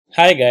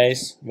Hi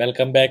guys,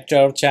 welcome back to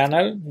our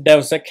channel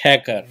DevSec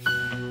Hacker.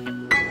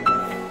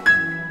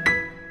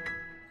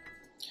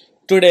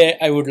 Today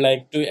I would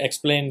like to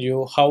explain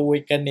you how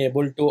we can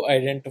able to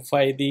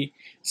identify the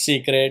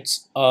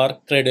secrets or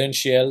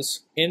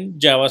credentials in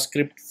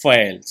JavaScript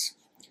files.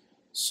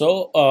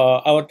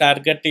 Our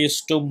target is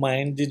to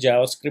mine the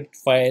JavaScript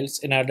files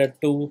in order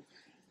to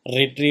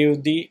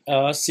retrieve the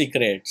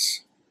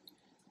secrets.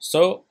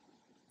 So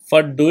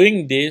for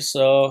doing this,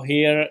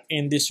 here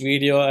in this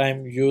video I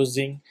am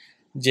using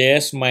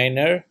JS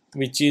Miner,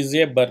 which is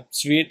a Burp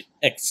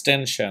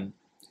extension.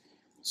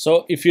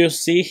 So if you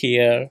see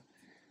here,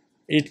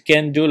 it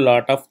can do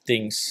lot of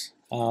things.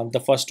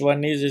 The first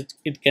one is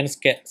it can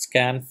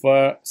scan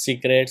for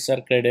secrets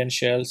or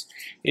credentials.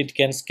 It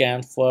can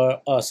scan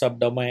for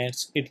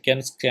subdomains. It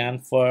can scan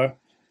for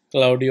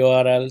cloud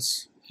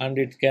URLs, and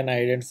it can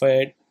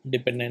identify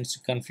dependency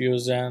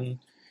confusion.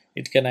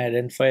 It can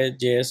identify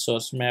JS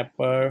source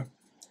mapper,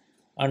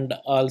 and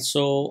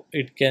also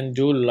it can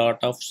do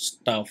lot of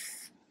stuff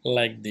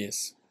like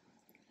this.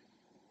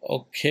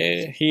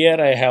 Okay,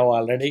 here I have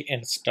already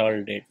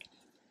installed it.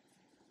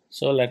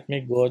 So let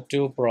me go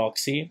to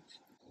proxy.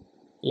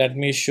 Let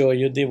me show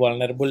you the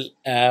vulnerable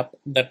app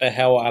that I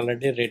have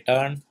already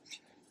written.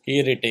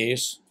 Here it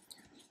is.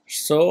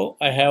 So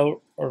I have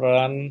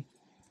run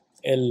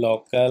a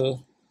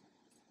local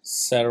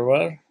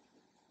server,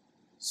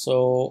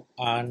 so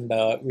and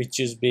which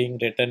is being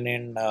written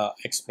in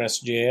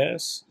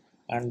express.js,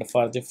 and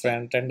for the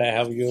front end I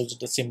have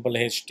used simple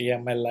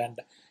HTML and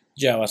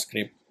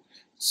JavaScript.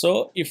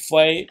 So if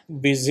I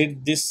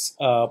visit this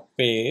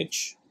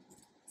page,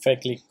 if I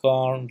click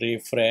on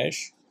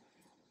refresh,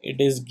 it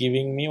is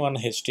giving me one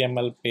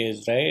HTML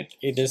page, right?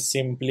 It is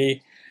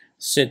simply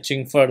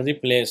searching for the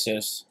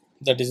places.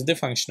 That is the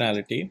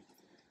functionality.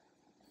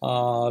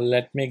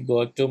 Let me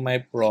go to my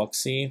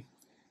proxy.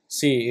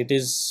 See, it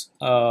is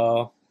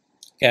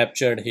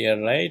captured here,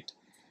 right?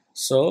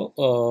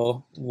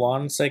 So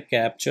once I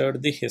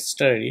captured the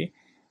history,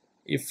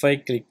 if I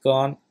click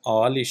on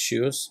all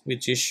issues,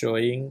 which is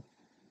showing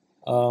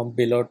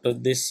below to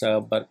this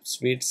Burp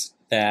Suites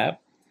tab,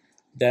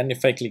 then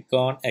if I click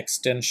on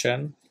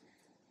extension,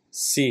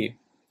 see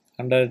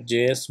under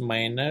JS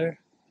Miner,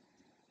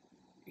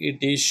 it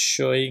is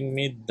showing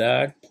me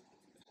that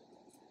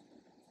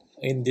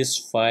in this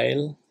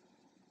file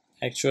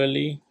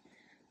actually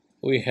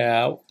we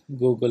have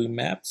Google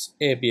Maps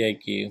API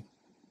key.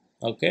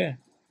 Okay,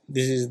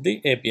 this is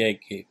the API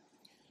key.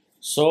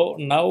 So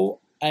now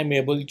I'm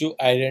able to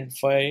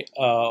identify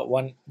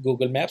one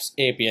Google Maps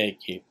API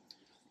key.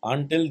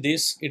 Until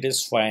this it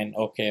is fine.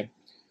 Okay,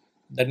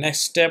 the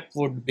next step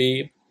would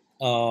be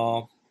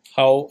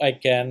how I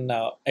can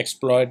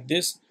exploit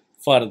this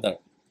further.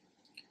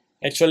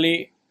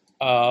 Actually,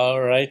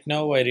 right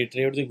now I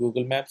retrieved the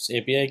Google Maps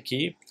API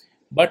key,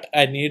 but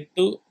I need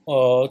to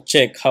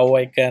check how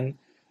I can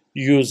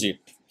use it,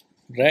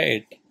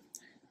 right?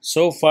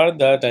 So for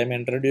that, I'm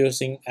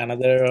introducing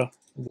another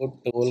good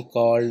tool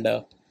called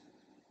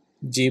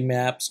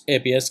gmaps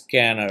API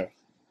scanner.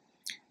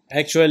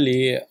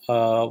 Actually,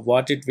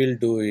 what it will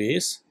do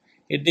is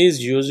it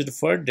is used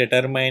for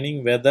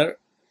determining whether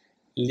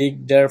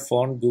leaked or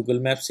found Google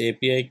Maps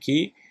API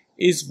key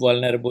is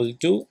vulnerable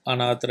to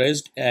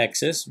unauthorized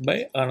access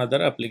by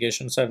another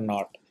applications or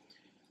not.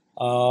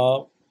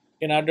 Uh,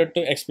 in order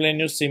to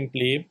explain you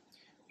simply,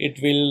 it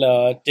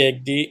will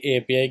take the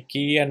API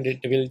key and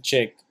it will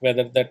check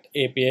whether that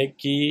API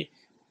key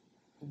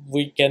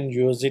we can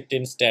use it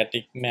in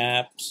static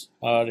maps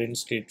or in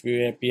Street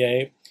View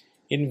API,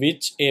 in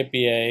which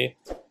API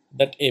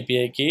that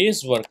API key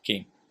is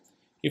working.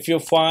 If you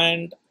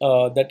find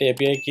that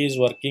API key is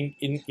working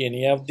in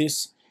any of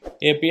these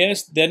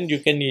APIs, then you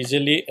can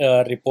easily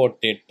report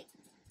it,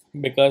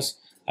 because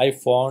I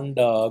found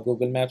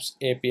Google Maps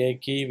API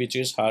key which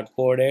is hard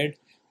coded,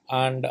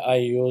 and I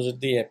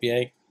used the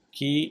API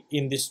key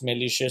in this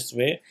malicious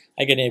way.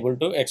 I can able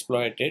to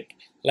exploit it.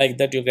 Like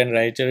that, you can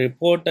write a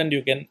report and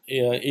you can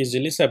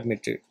easily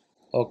submit it.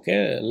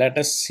 Okay, let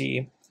us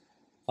see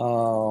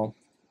uh,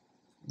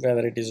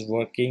 whether it is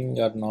working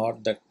or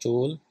not, that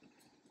tool.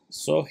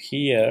 So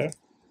here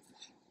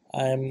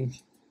I'm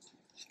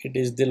it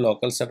is the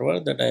local server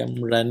that I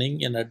am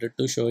running in order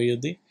to show you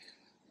the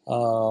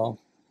uh,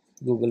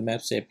 Google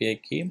Maps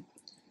API key.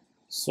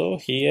 So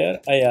here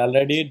I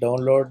already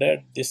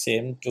downloaded the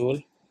same tool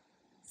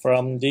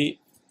from the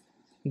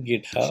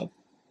GitHub.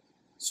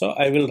 So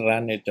I will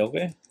run it.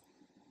 Okay.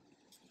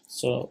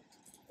 So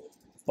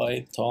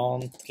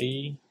Python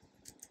 3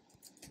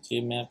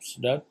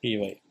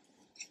 gmaps.py.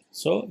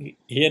 So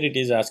here it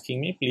is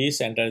asking me, please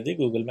enter the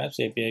Google Maps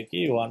API key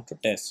you want to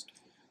test.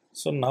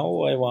 So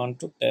now I want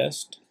to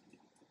test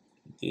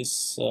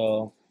this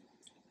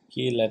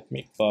key. Let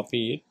me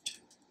copy it.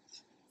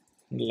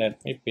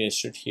 Let me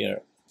paste it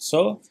here.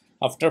 So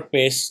after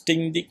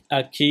pasting the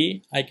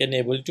key, I can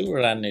able to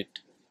run it.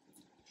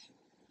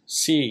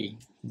 See,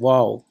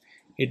 wow,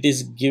 it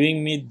is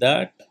giving me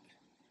that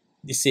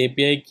this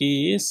API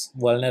key is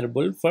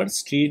vulnerable for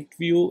Street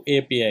View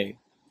API.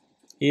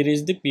 Here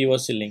is the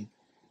POC link.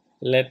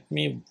 Let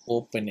me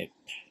open it.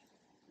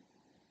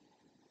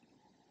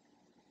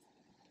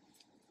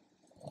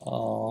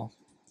 Uh,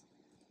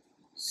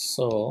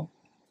 so,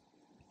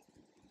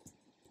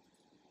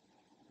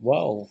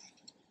 wow,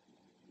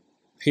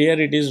 here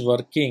it is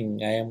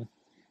working. I am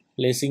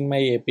placing my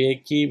API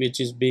key which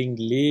is being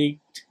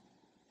leaked.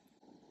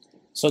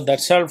 So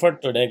that's all for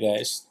today,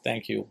 guys.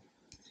 Thank you.